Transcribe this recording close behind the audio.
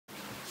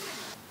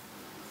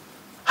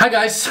Hi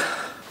guys.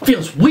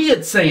 Feels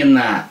weird saying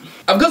that.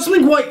 I've got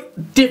something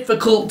quite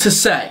difficult to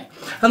say,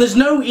 and there's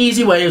no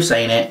easy way of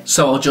saying it,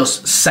 so I'll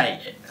just say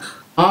it.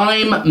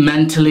 I'm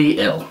mentally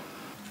ill.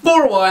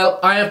 For a while,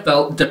 I have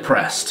felt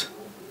depressed.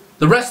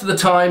 The rest of the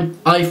time,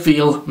 I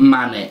feel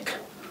manic.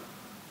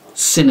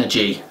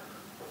 Synergy.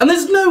 And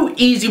there's no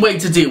easy way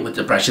to deal with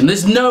depression.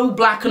 There's no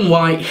black and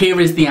white, here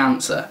is the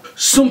answer.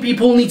 Some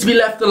people need to be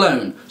left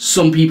alone.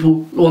 Some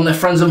people want their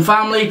friends and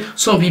family.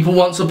 Some people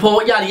want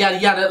support, yada yada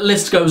yada, the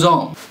list goes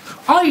on.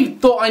 I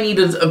thought I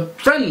needed a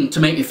friend to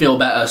make me feel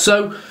better,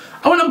 so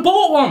I went and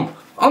bought one.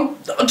 I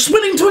just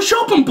went into a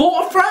shop and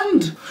bought a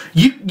friend.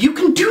 You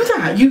can do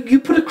that.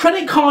 You put a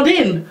credit card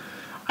in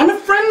and a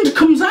friend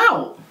comes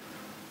out.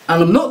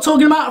 And I'm not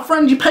talking about a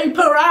friend you pay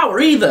per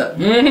hour either.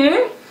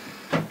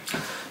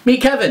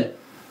 Meet Kevin.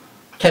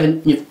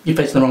 Kevin, you're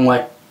facing the wrong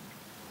way.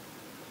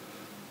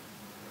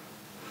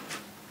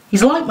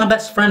 He's like my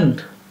best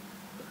friend.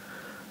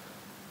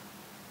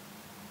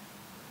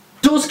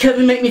 Does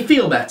Kevin make me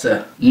feel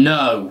better?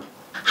 No.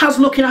 Has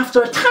looking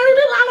after a tiny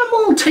little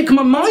animal taken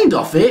my mind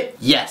off it?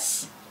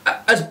 Yes.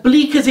 As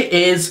bleak as it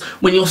is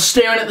when you're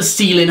staring at the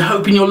ceiling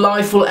hoping your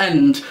life will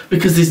end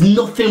because there's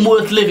nothing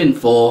worth living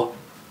for,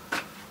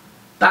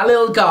 that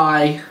little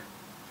guy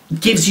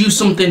gives you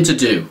something to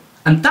do.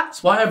 And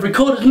that's why I've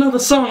recorded another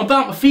song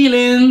about my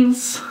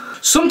feelings.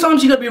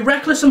 Sometimes you gotta be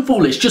reckless and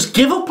foolish. Just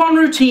give up on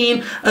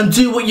routine and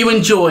do what you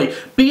enjoy.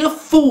 Be a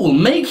fool.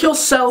 Make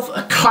yourself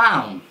a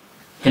clown.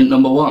 Hint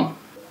number one.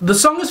 The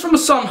song is from a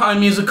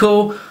Sondheim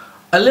musical,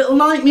 A Little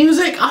Night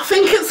Music, I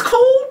think it's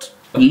called.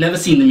 I've never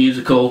seen the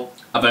musical,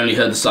 I've only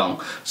heard the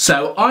song.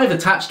 So I've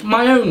attached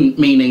my own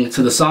meaning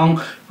to the song,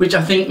 which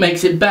I think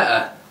makes it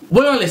better.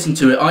 When I listen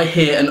to it, I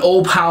hear an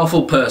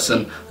all-powerful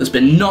person that's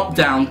been knocked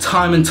down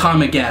time and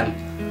time again.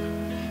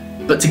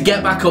 But to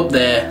get back up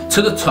there,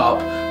 to the top,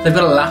 they've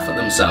got to laugh at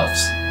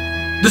themselves.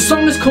 The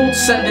song is called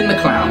Send in the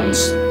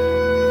Clowns.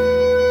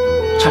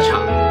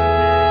 Cha-cha.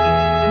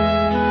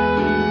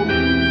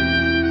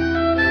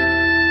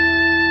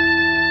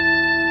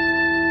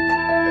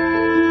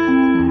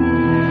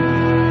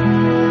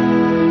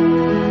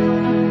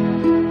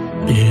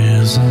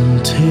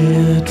 Isn't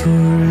it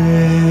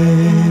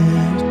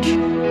rich?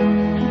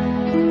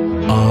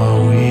 Are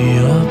we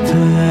up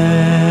there?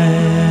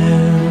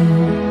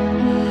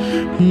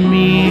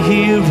 Me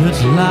here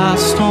at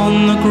last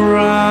on the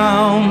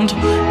ground,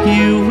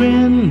 you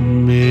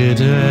in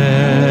midair.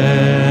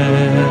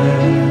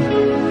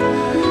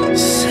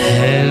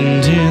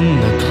 Send in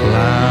the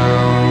clowns.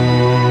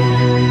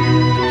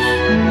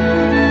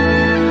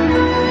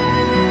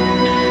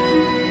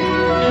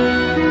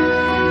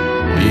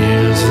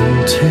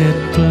 Isn't it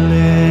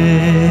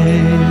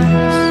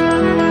bliss?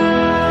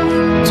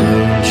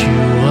 Don't you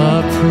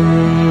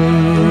approve?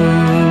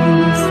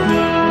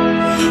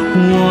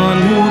 One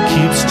who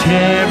keeps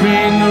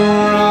tearing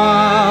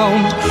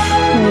around,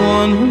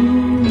 one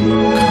who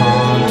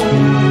can't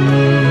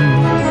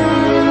move.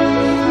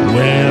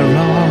 Where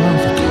are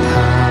the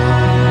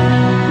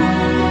clowns?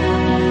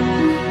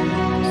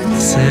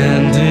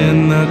 Send in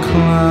the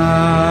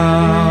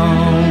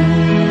clowns.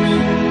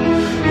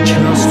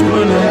 Just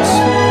when it's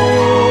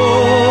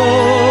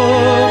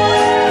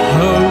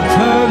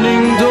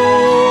opening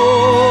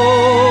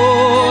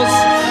doors,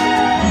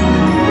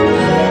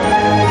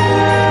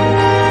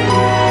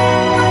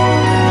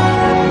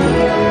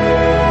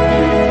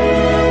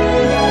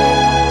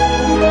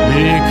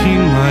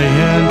 making my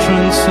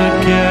entrance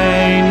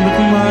again with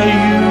my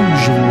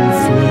usual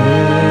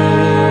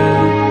flair,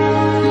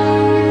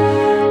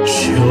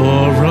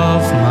 sure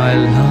of my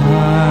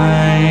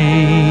lines,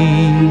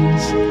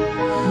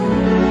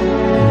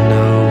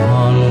 no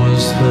one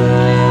was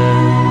there.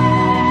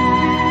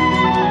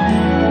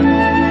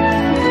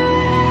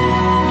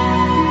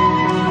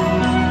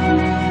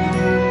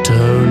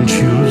 Don't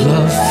you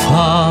love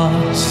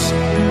fast?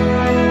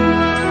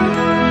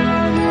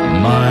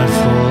 My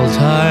fault,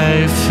 I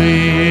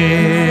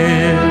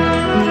fear.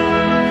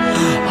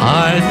 I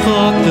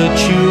thought that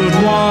you'd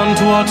want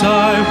what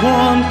I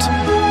want.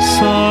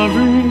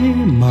 Sorry,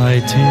 my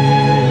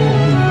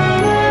dear.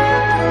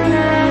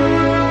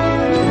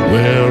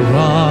 Where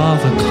are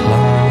the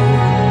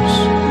clowns?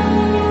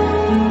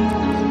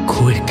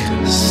 Quick,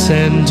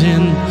 send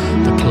in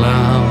the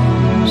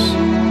clowns.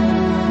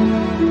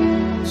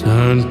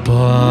 Don't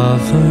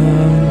bother,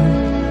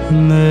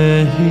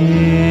 they're here.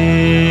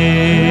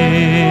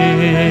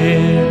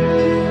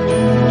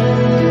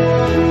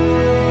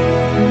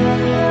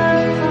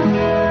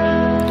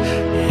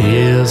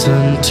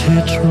 Isn't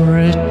it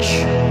rich?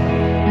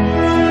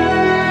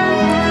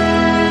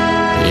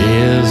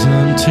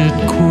 Isn't it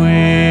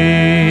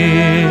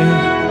queer?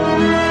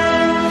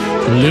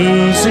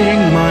 Losing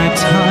my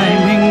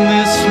timing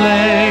this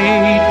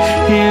late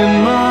in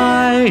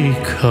my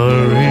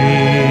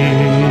career.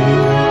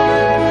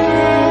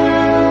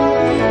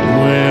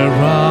 Where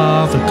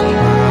are the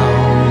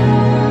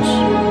clowns?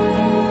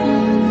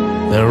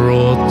 There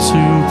ought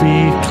to be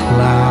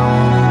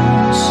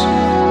clowns.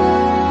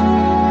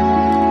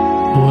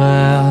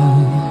 Well,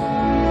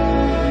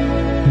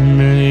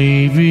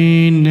 maybe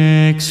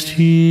next next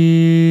year.